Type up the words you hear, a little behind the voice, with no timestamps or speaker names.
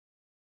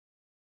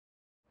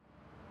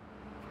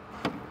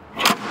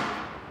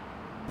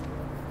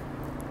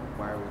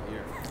Why are we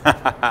here?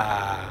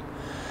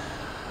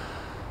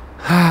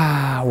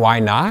 Why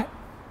not?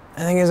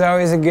 I think is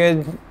always a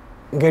good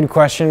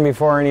question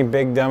before any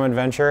big dumb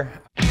adventure.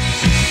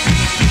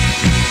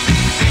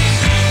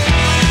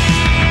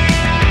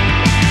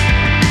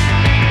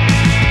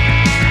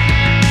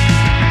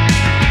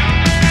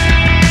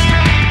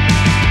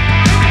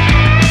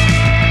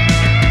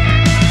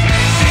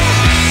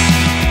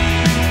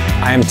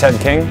 I am Ted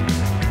King,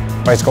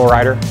 bicycle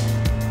rider,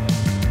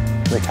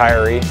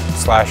 retiree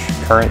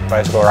 / current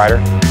bicycle rider.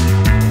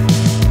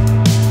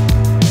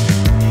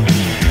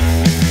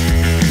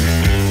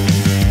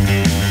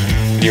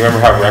 Do you remember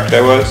how wrecked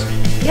I was?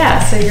 Yeah,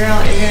 so you're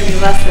going to be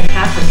less than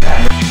half of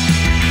that.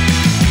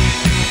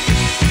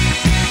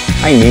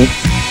 Hi, me.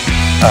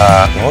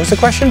 What was the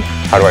question?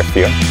 How do I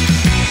feel?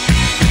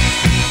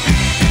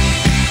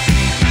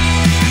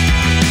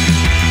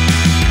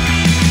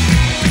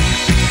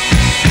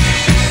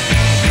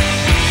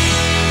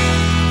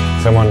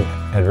 Someone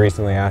had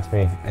recently asked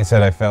me, I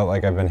said I felt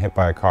like I've been hit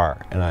by a car.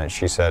 And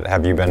she said,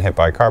 have you been hit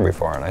by a car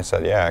before? And I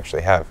said, yeah, I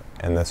actually have.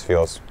 And this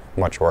feels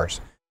much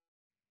worse.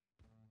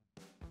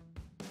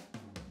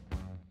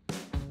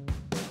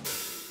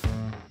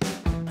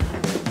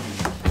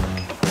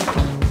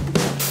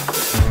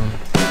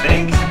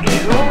 Thanks,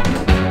 Eagle.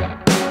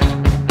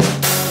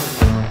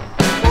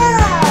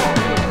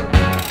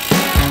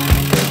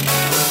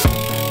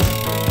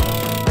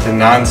 It's a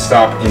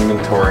non-stop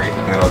inventory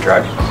that'll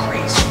drive you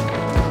crazy.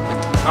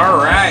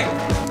 All right.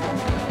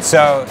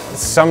 So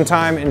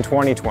sometime in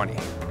 2020,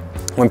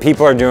 when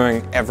people are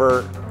doing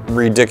ever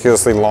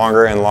ridiculously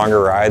longer and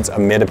longer rides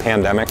amid a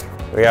pandemic,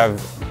 we have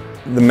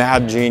the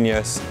mad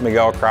genius,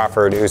 Miguel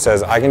Crawford, who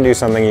says, I can do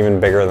something even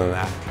bigger than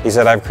that. He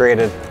said, I've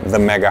created the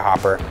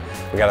Megahopper.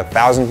 We got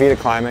 1,000 feet of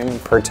climbing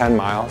per 10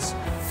 miles,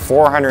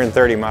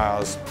 430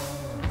 miles,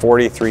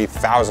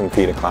 43,000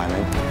 feet of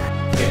climbing.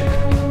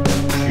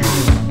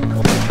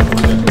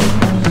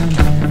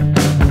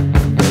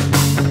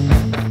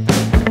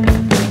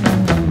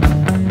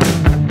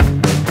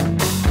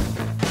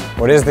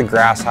 What is the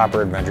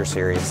Grasshopper Adventure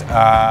Series?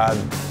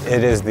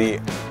 It is the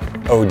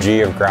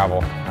OG of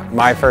gravel.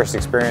 My first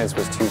experience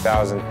was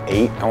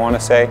 2008, I want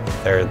to say.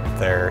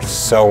 They're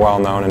so well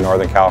known in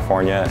Northern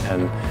California,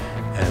 and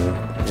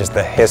just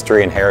the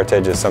history and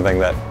heritage is something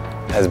that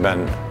has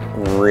been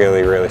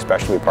really, really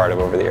special to be part of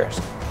over the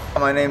years.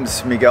 My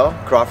name's Miguel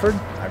Crawford.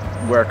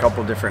 I wear a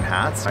couple different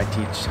hats. I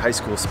teach high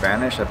school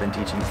Spanish. I've been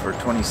teaching for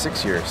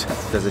 26 years.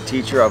 As a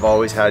teacher, I've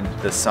always had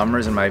the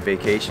summers and my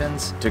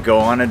vacations to go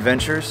on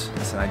adventures.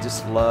 And I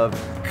just love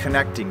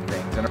connecting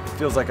things. And it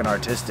feels like an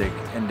artistic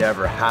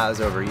endeavor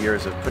has over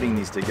years of putting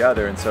these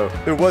together. And so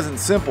it wasn't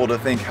simple to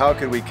think, how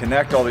could we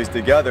connect all these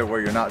together where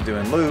you're not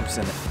doing loops?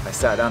 And I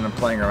sat down and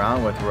playing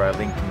around with where I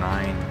linked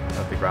 9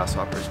 of the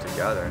Grasshoppers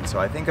together. And so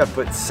I think I've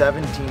put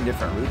 17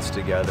 different routes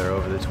together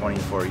over the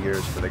 24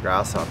 years for the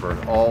Grasshopper,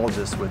 all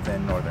just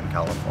within Northern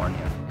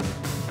California.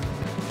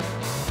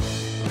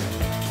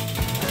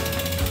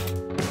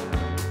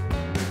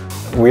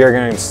 We are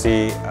going to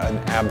see an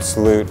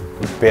absolute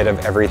bit of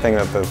everything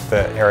that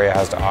the area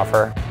has to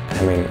offer.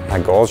 I mean, my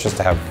goal is just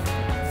to have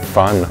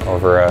fun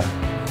over a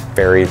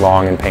very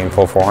long and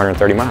painful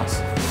 430 miles.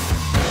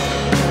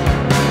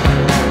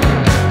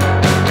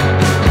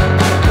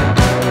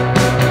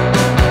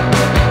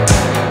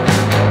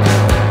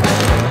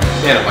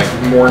 Man, I'm like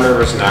more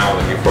nervous now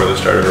than before the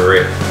start of a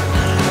race.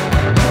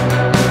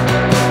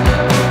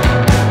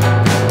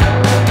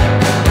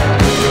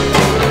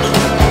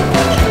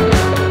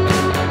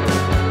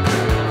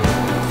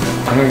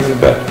 I'm gonna go to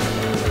bed.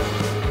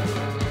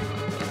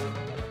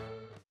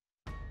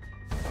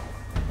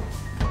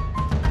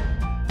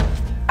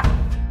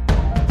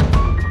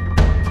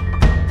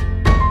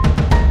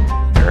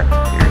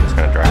 You're just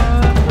gonna drive.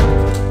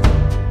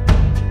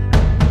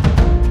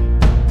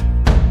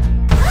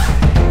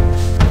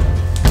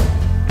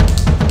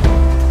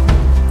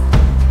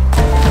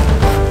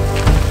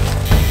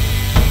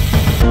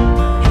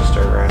 Just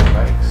start riding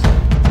bikes.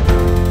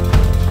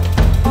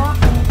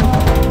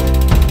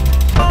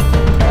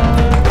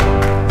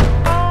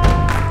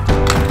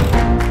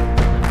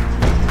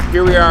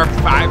 Here we are,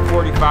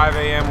 5:45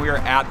 a.m. We are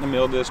at the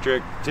Mill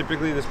District.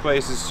 Typically this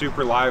place is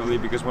super lively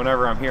because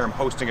whenever I'm here I'm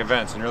hosting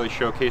events and really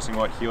showcasing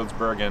what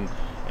Healdsburg and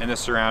the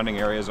surrounding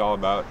area is all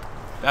about.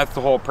 That's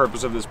the whole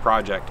purpose of this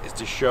project, is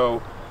to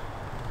show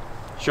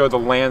the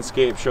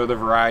landscape, show the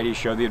variety,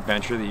 show the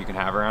adventure that you can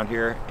have around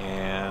here,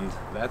 and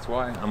that's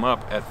why I'm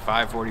up at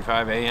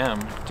 5:45 a.m.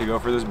 to go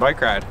for this bike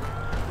ride.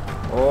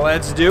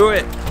 Let's do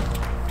it!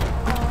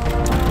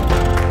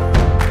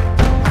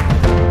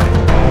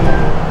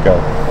 Go.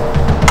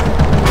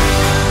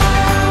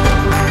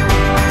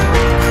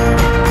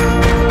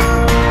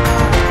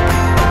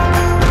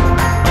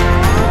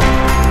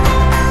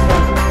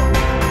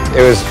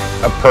 It was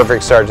a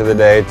perfect start to the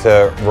day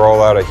to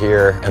roll out of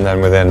here, and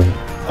then within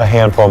a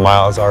handful of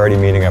miles already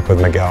meeting up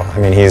with Miguel. I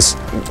mean, he's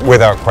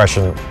without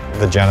question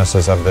the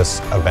genesis of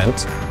this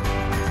event.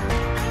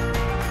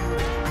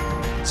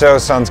 So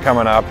sun's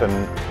coming up,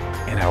 and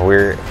you know,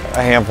 we're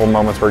a handful of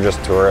moments we're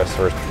just tourists.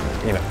 We're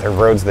you know, they're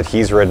roads that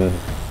he's ridden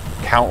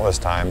countless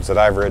times, that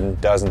I've ridden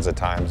dozens of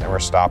times, and we're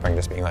stopping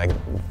just being like,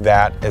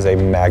 that is a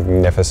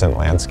magnificent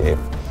landscape.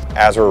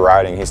 As we're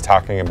riding, he's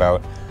talking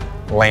about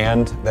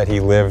land that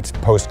he lived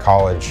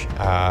post-college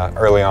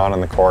early on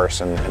in the course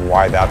and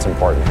why that's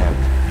important to him.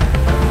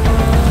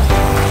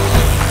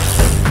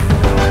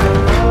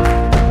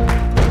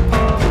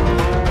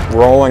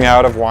 Rolling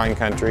out of wine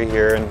country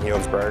here in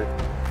Healdsburg,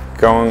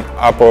 going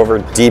up over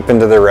deep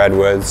into the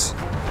redwoods,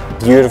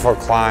 beautiful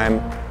climb,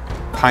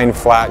 Pine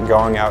Flat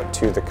going out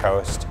to the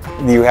coast.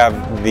 You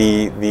have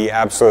the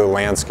absolute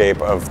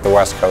landscape of the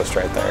West Coast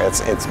right there.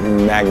 It's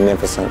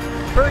magnificent.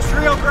 First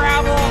real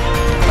gravel.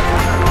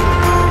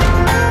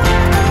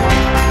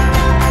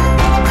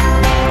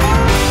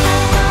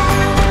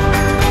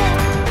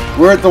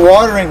 We're at the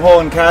watering hole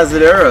in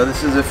Cazadera.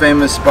 This is a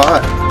famous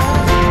spot.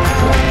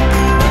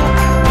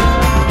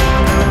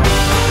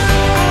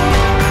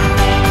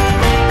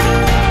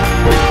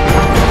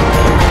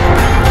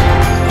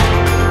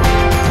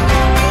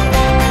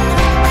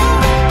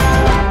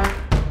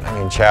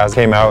 Chaz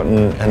came out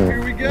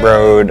and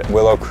rode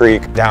Willow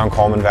Creek down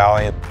Coleman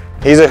Valley.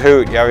 He's a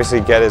hoot. You obviously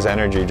get his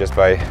energy just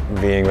by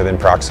being within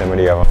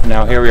proximity of him.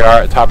 Now here we are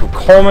at the top of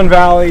Coleman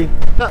Valley.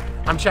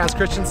 I'm Chaz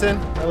Christensen.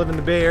 I live in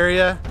the Bay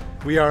Area.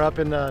 We are up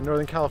in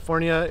Northern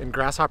California in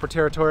Grasshopper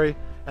territory,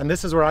 and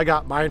this is where I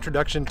got my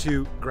introduction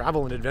to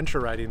gravel and adventure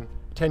riding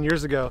 10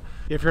 years ago.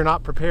 If you're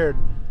not prepared,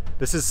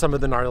 this is some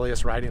of the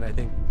gnarliest riding I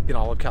think in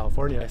all of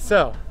California.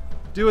 So,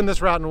 doing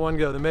this route in one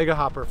go, the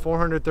Megahopper,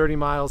 430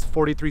 miles,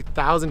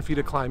 43,000 feet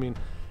of climbing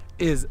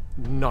is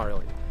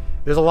gnarly.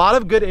 There's a lot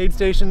of good aid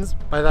stations,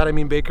 by that I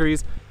mean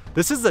bakeries.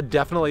 This is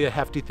definitely a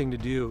hefty thing to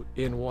do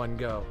in one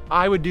go.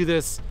 I would do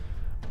this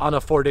on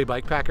a 4-day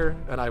bike packer,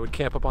 and I would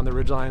camp up on the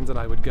ridgelines and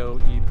I would go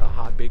eat a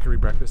hot bakery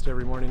breakfast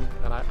every morning,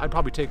 and I'd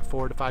probably take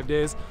 4 to 5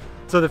 days.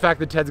 So the fact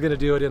that Ted's gonna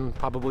do it in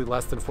probably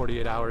less than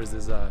 48 hours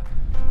is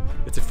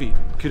it's a feat.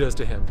 Kudos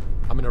to him.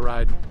 I'm gonna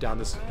ride down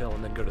this hill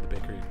and then go to the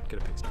bakery and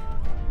get a pastry.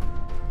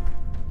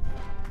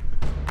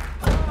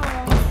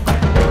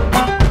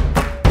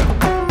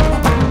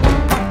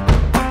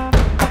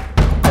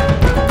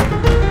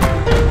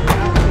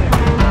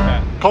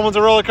 Coleman's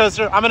a roller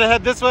coaster. I'm gonna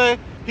head this way.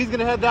 He's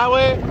gonna head that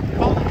way.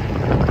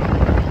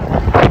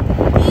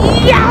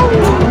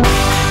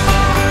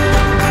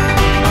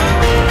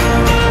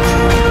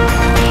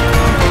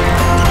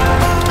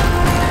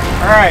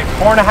 All right,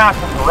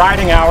 4.5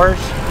 riding hours,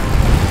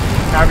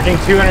 averaging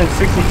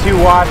 262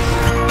 watts.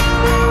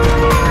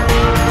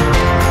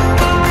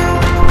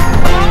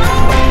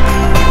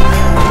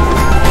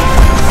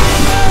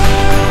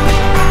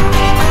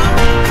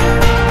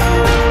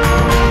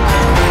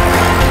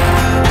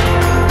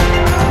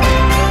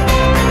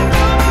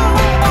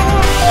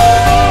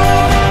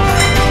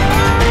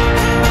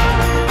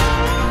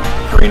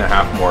 Three and a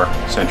half more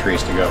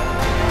centuries to go.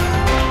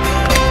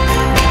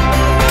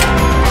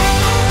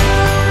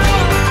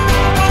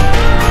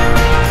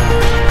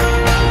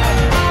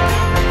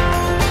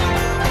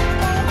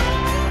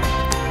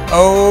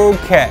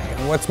 Okay,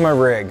 what's my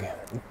rig?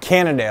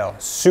 Cannondale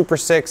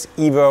SuperSix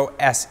EVO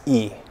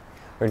SE,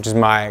 which is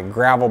my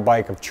gravel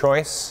bike of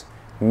choice.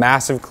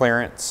 Massive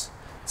clearance,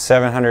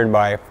 700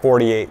 by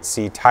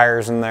 48C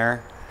tires in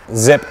there.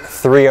 Zipp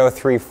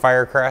 303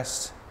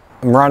 Firecrest.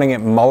 I'm running it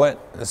mullet,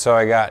 so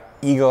I got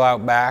Eagle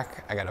out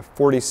back. I got a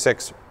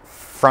 46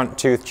 front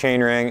tooth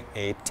chainring,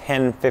 a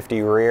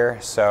 1050 rear.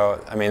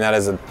 So, I mean, that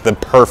is the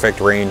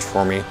perfect range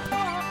for me.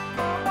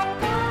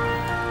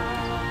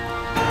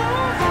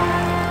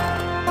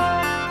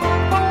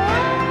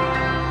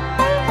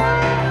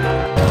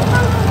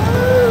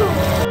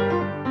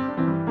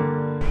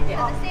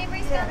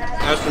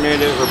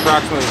 Estimated we're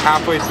approximately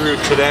halfway through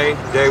today,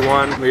 day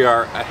one. We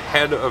are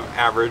ahead of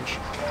average.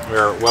 We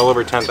are well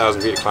over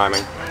 10,000 feet of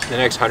climbing. The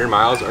next 100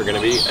 miles are going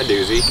to be a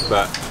doozy,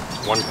 but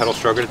one pedal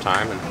stroke at a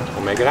time, and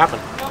we'll make it happen.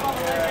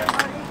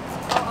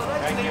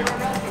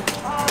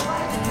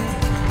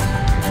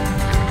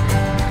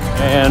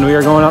 And we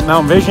are going up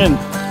Mount Vision.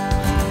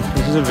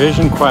 This is a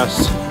vision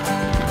quest.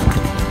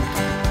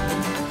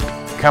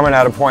 Coming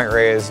out of Point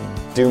Reyes,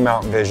 due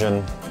Mount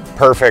Vision.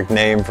 Perfect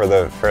name for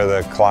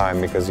the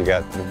climb because you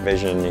got the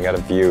vision, you got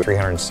a view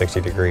 360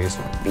 degrees.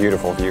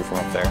 Beautiful view from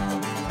up there.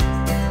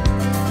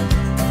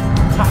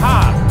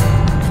 Haha!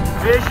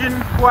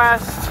 Vision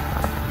quest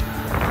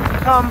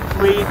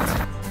complete.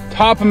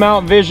 Top of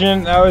Mount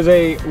Vision, that was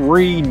a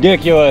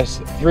ridiculous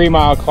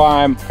 3-mile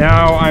climb.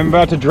 Now I'm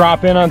about to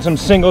drop in on some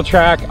single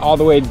track all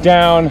the way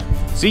down.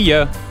 See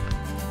ya.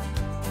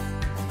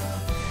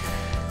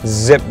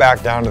 Zip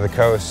back down to the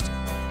coast,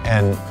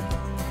 and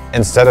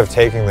instead of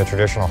taking the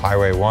traditional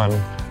Highway 1,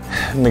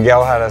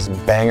 Miguel had us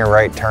bang a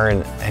right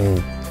turn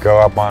and go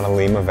up on a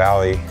Lima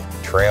Valley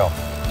trail.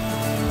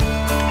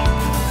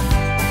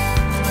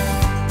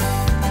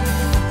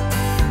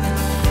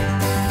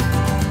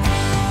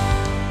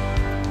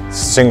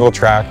 Single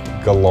track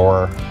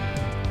galore.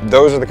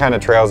 Those are the kind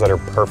of trails that are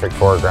perfect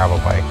for a gravel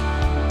bike.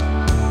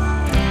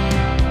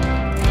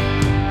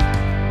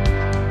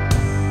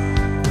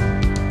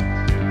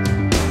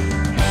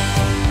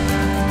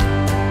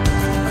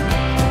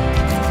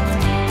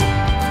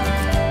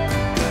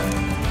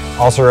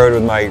 Also rode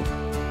with my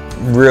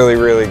really,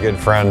 really good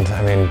friend,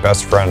 I mean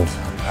best friend,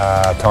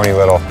 Tony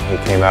Little, who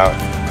came out.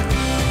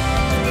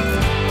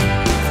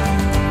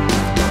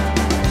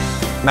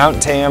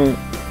 Mount Tam,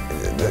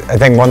 I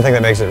think one thing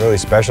that makes it really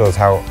special is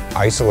how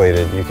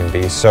isolated you can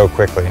be so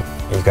quickly.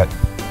 You've got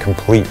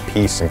complete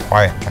peace and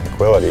quiet and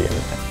tranquility,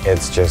 and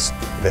it's just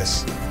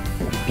this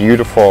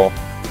beautiful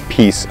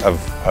piece of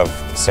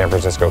San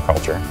Francisco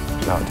culture,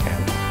 Mount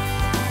Tam.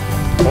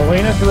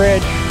 Molinas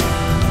Ridge,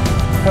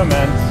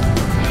 commence.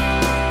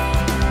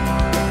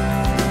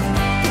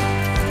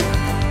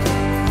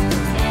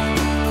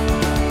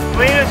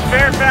 Molinas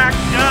Fairfax,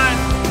 done.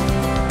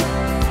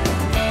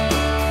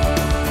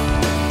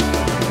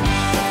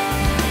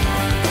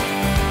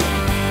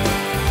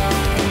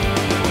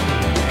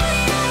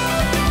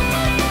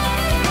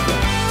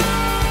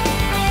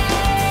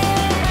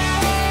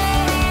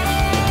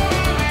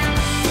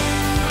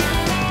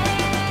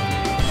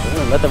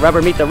 Let the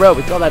rubber meet the road.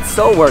 We call that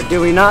soul work, do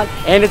we not?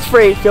 And it's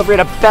free. Feel free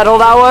to pedal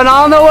that one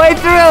on the way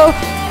through.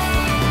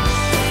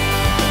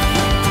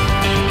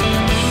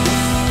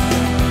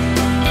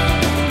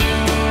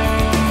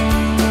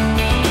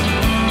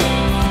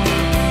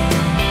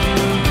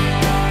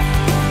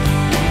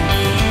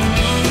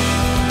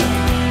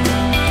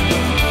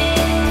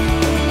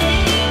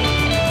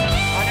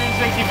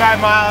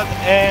 Miles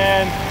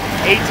and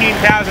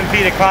 18,000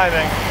 feet of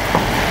climbing.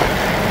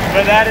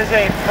 But that is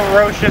a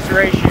ferocious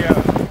ratio.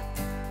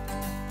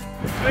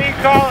 What you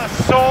call a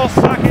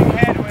soul-sucking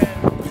headwind.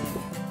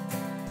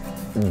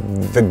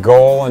 The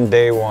goal on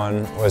day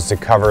one was to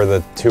cover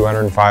the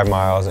 205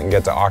 miles and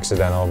get to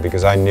Occidental,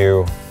 because I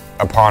knew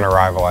upon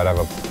arrival I'd have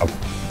a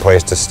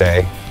place to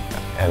stay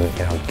and,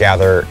 you know,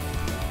 gather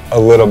a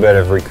little bit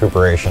of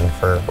recuperation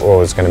for what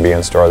was going to be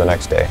in store the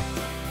next day.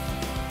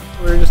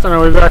 We were just on our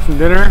way back from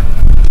dinner,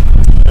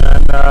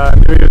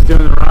 and knew he was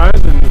doing the ride,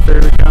 and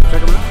figured we'd come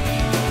check him out.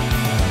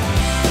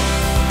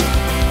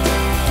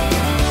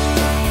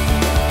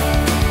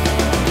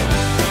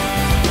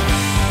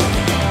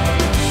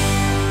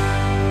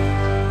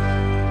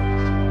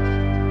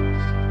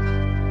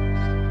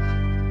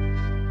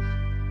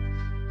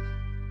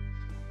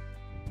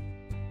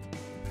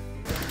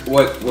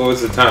 What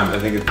was the time? I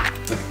think it's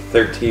like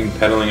 13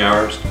 pedaling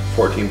hours,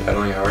 14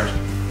 pedaling hours.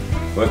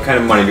 What kind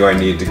of money do I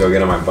need to go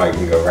get on my bike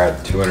and go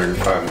ride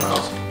 205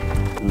 miles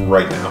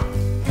right now?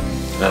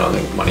 I don't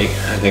think money.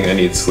 I think I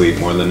need sleep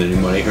more than any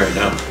money right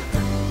now.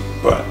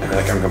 But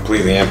like, I'm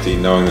completely empty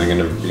knowing that I'm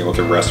going to be able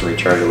to rest and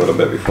recharge a little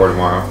bit before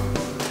tomorrow.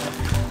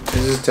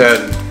 This is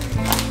Ted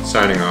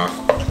signing off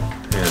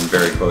and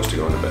very close to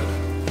going to bed.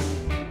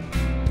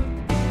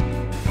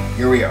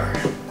 Here we are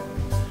at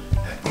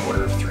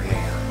 2:45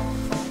 a.m.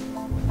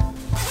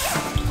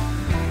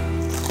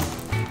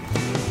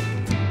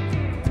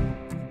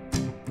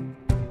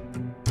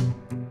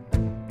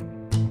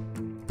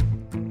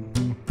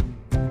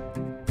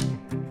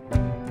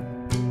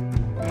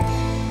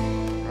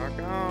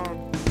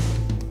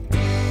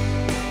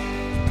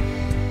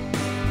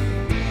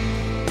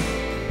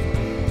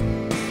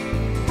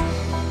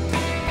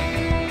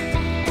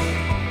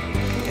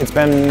 It's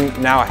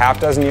been now a half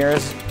dozen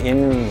years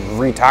in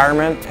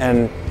retirement,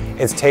 and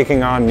it's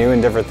taking on new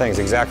and different things.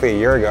 Exactly a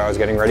year ago, I was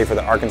getting ready for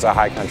the Arkansas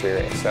High Country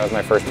race. That was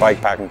my first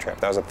bike packing trip.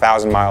 That was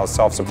 1,000 miles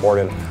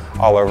self-supported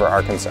all over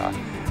Arkansas.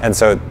 And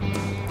so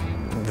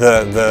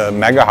the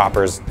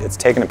Megahoppers, it's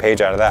taken a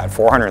page out of that.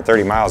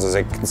 430 miles is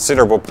a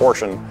considerable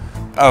portion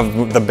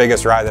of the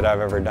biggest ride that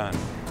I've ever done.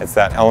 It's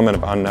that element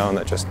of unknown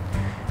that just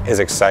is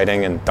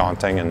exciting and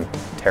daunting and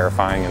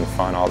terrifying and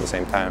fun all at the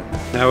same time.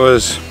 That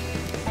was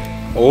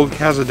Old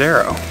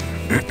Cazadero.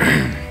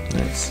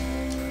 It's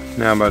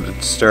now about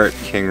to start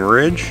King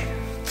Ridge.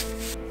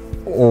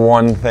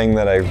 One thing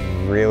that I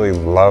really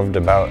loved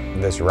about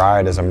this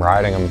ride is I'm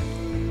riding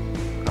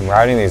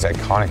these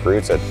iconic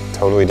routes at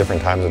totally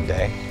different times of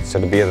day. So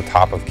to be at the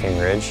top of King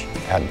Ridge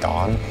at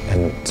dawn,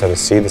 and so to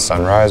see the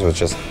sunrise was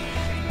just,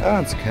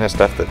 it's the kind of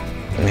stuff that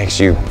makes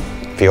you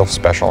feel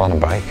special on a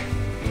bike.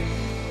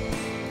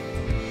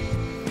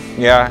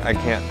 Yeah, I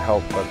can't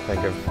help but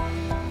think of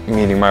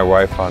meeting my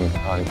wife on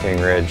King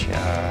Ridge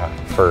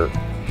for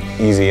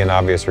easy and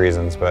obvious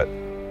reasons, but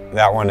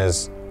that one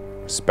is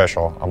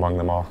special among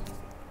them all.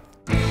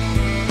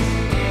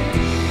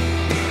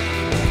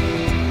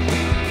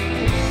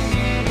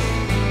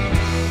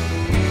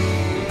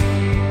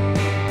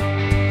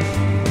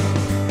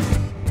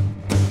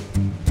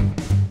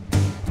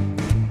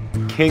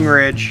 King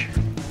Ridge,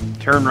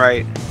 turn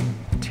right,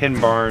 Tin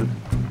Barn,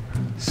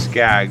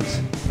 Skaggs,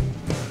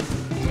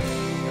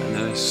 and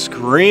then a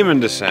screaming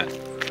descent,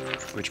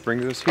 which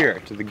brings us here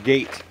to the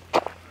gate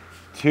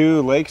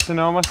to Lake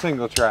Sonoma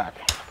single track.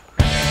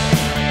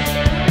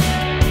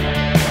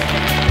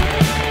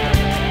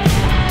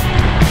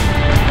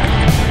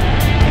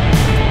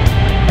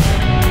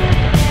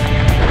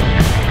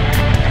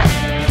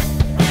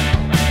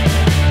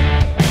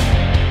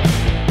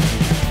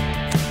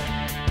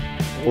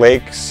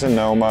 Lake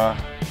Sonoma,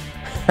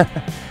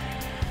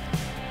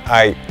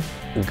 I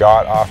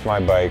got off my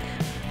bike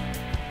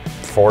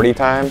 40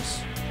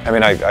 times I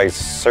mean, I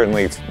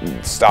certainly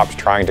stopped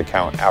trying to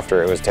count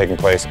after it was taking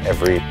place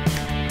every...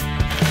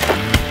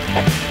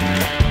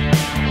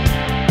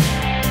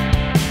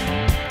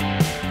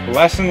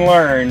 Lesson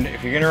learned,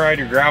 if you're gonna ride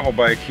your gravel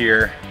bike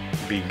here,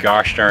 be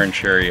gosh darn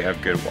sure you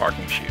have good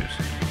walking shoes.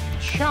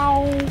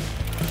 Ciao.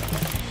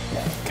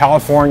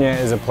 California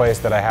is a place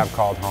that I have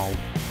called home.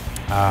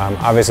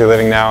 Obviously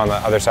living now on the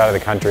other side of the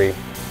country,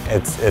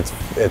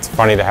 it's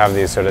funny to have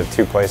these sort of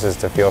two places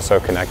to feel so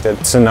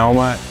connected.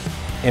 Sonoma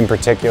in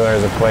particular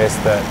is a place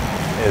that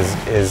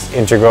is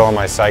integral in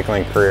my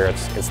cycling career.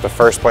 It's the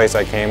first place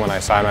I came when I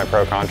signed my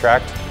pro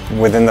contract.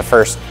 Within the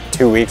first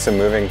 2 weeks of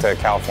moving to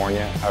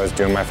California, I was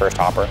doing my first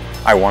hopper.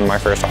 I won my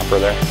first hopper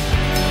there.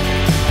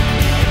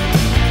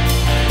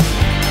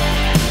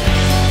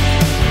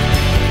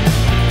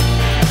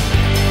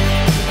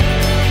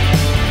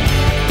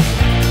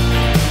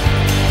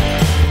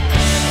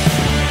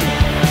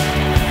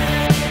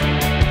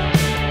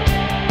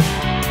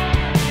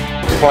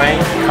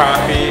 Plank,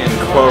 coffee, and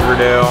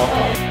Cloverdale.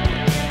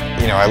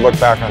 You know, I look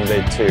back on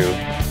day 2.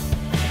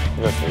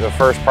 The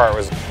first part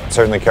was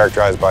certainly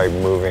characterized by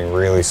moving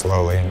really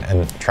slowly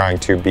and trying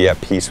to be at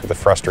peace with the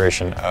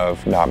frustration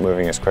of not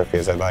moving as quickly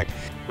as I'd like.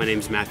 My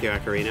name's Matthew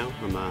Accarino.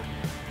 I'm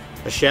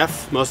a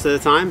chef most of the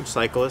time,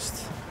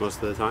 cyclist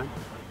most of the time,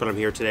 but I'm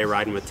here today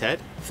riding with Ted,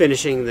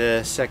 finishing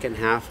the second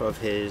half of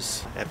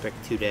his epic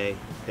 2-day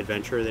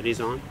adventure that he's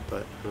on,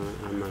 but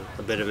I'm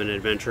a bit of an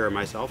adventurer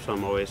myself, so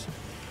I'm always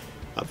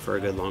up for a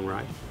good long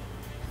ride.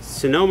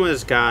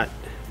 Sonoma's got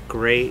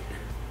great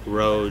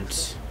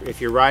roads.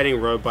 If you're riding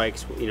road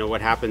bikes, you know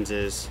what happens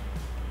is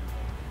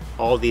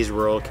all these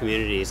rural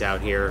communities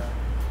out here,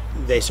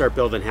 they start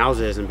building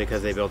houses, and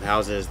because they build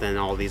houses, then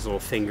all these little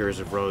fingers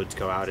of roads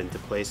go out into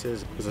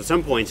places. Because at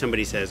some point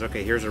somebody says,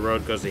 okay, here's a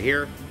road, goes to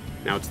here,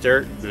 now it's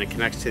dirt, and then it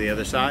connects to the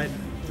other side,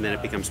 and then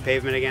it becomes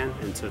pavement again,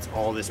 and so it's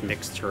all this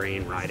mixed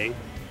terrain riding.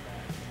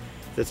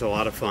 That's a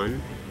lot of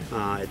fun.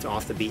 It's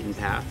off the beaten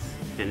path,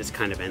 and it's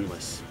kind of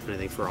endless. And I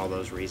think for all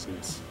those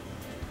reasons,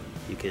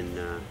 you can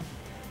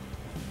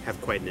have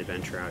quite an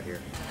adventure out here.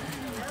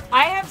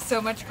 I have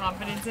so much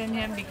confidence in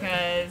him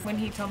because when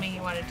he told me he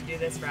wanted to do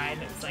this ride,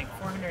 it was like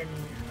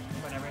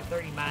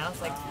 430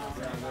 miles. Like,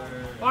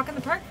 walk in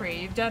the park for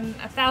you. You've done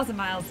 1,000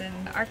 miles in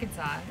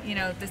Arkansas. You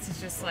know, this is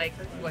just like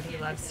what he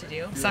loves to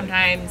do.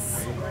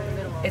 Sometimes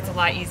it's a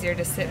lot easier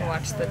to sit and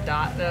watch the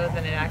dot though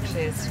than it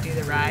actually is to do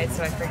the ride.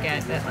 So I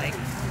forget that, like,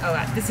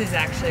 oh, this is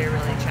actually a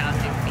really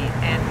challenging feat.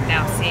 And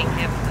now seeing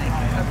him,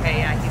 like, okay,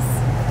 yeah,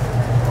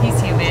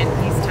 he's human.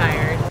 He's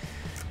tired.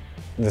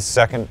 The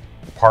second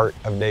part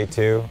of day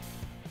 2,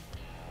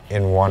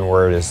 in one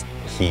word, is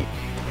heat.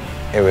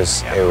 It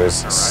was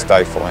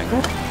stifling.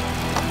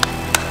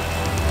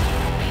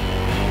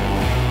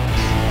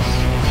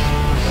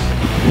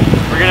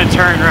 We're gonna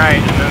turn right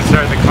and then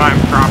start the climb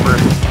proper.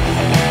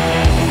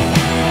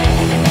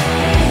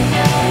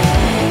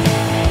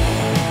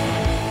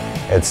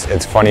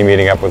 It's funny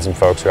meeting up with some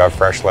folks who have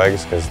fresh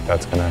legs, because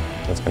that's gonna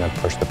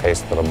push the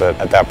pace a little bit.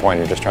 At that point,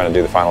 you're just trying to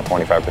do the final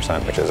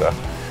 25%, which is a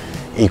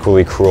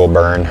equally cruel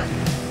burn.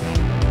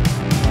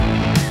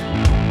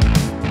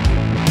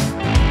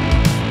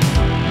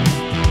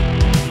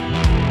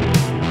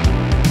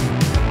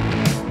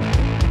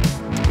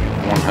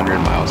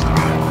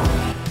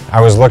 I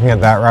was looking at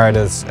that ride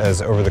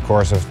as over the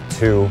course of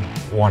 2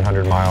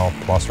 100-mile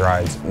plus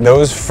rides.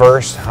 Those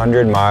first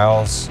 100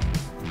 miles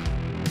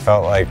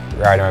felt like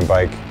riding my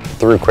bike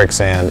through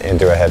quicksand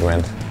into a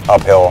headwind,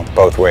 uphill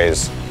both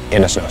ways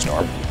in a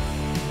snowstorm.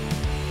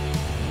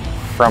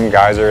 From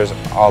geysers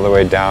all the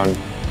way down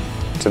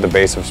to the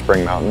base of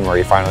Spring Mountain, where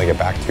you finally get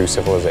back to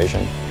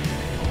civilization.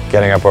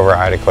 Getting up over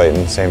Ida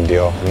Clayton, same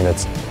deal. I mean,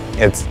 it's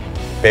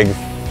big,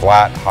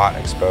 flat, hot,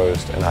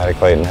 exposed, and Ida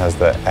Clayton has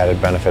the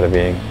added benefit of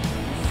being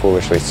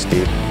foolishly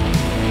steep.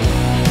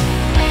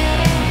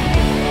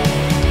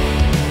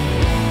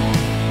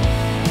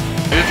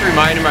 I just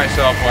reminded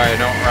myself why I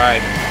don't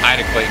ride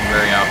Ida Clayton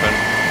very often,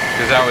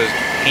 because that was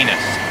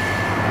heinous.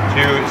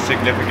 2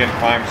 significant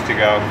climbs to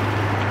go.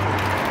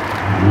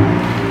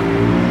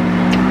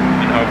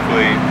 And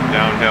hopefully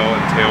downhill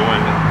and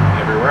tailwind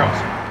everywhere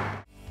else.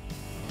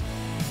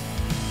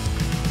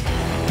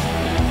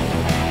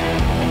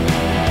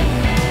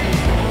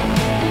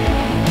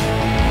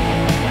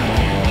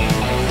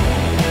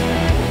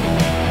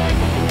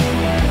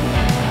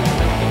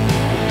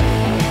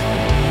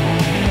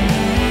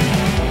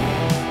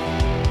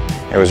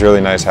 It was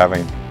really nice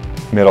having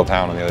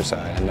Middletown on the other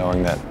side and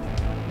knowing that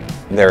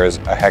there is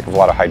a heck of a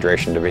lot of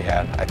hydration to be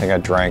had. I think I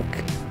drank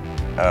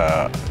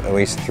at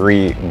least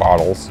 3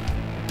 bottles,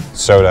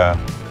 soda,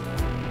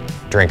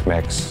 drink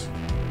mix.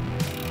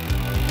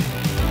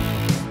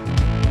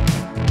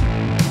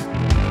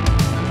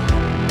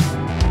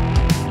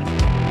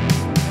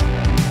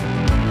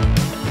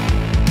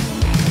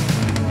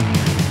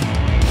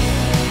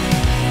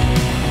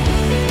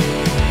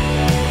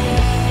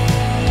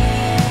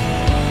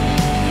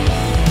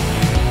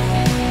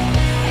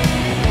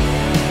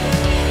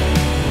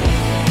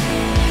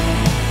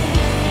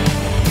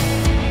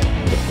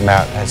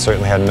 Matt had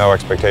certainly had no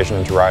expectation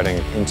into riding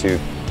into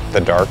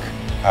the dark.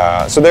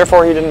 So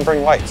therefore he didn't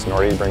bring lights,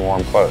 nor did he bring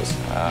warm clothes.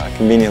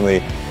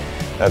 Conveniently,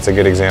 that's a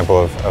good example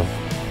of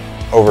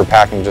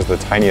overpacking just the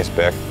tiniest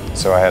bit,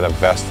 so I had a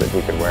vest that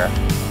he could wear.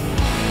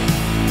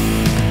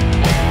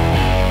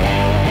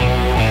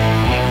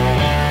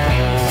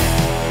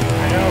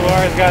 I know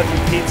Laura's got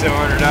some pizza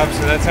ordered up,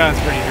 so that sounds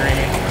pretty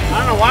dreamy. I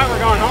don't know why we're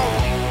going home.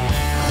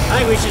 I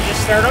think we should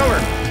just start over.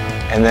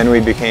 And then we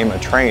became a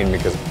train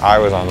because I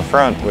was on the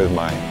front with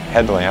my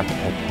headlamp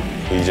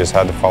and he just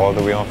had to follow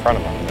the wheel in front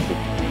of him.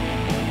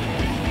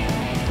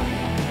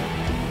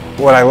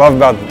 What I love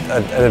about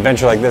an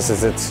adventure like this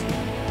is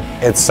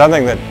it's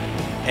something that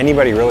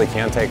anybody really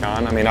can take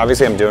on. I mean,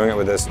 obviously I'm doing it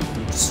with this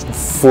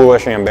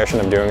foolish ambition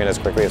of doing it as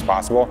quickly as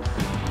possible,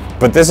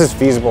 but this is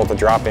feasible to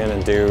drop in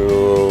and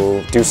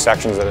do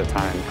sections at a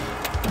time.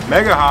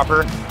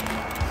 Megahopper,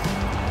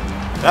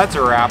 that's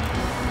a wrap.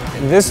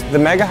 The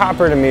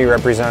Megahopper to me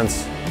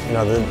represents, you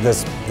know,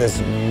 this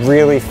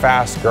really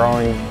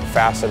fast-growing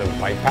facet of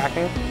bike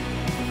packing,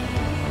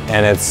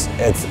 and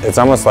it's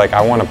almost like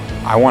I want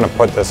to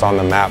put this on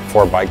the map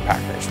for bike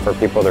packers, for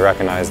people to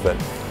recognize that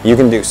you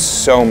can do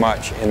so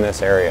much in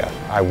this area.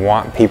 I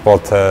want people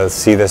to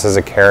see this as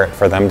a carrot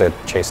for them to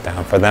chase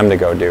down, for them to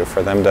go do,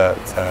 for them to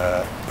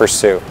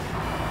pursue.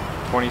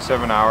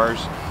 27 hours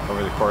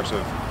over the course of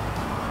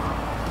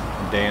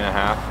a day and a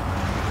half.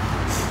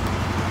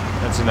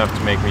 That's enough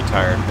to make me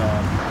tired.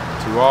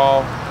 To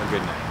all, a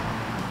good night.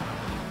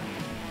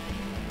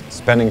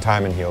 Spending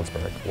time in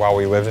Healdsburg while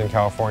we lived in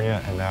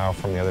California and now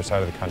from the other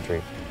side of the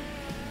country,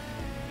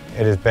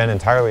 it has been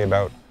entirely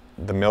about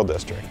the Mill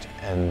District,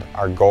 and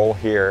our goal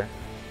here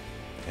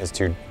is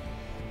to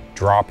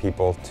draw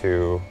people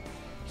to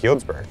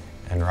Healdsburg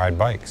and ride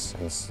bikes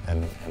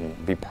and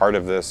be part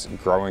of this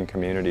growing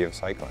community of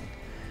cycling.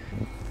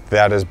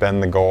 That has been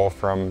the goal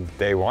from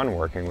day one,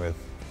 working with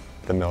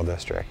the Mill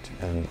District,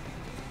 and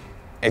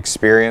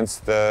experience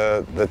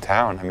the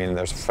town. I mean,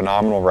 there's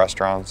phenomenal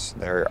restaurants,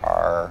 there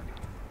are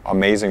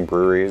amazing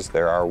breweries,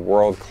 there are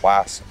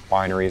world-class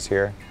wineries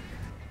here.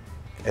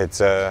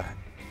 It's a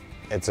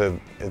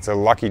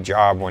lucky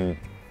job when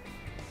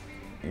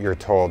you're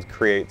told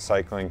create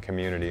cycling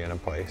community in a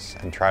place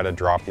and try to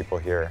draw people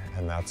here,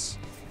 and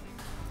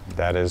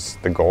that is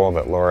the goal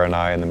that Laura and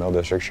I in the Mill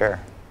District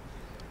share.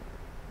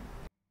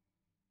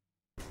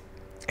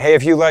 Hey,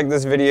 if you like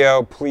this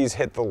video, please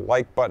hit the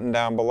like button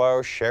down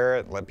below, share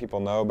it, let people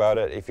know about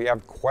it. If you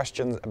have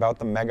questions about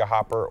the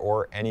Megahopper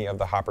or any of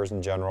the hoppers in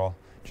general,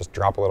 just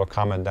drop a little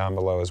comment down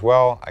below as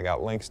well. I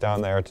got links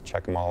down there to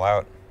check them all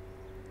out.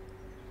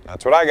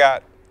 That's what I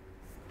got.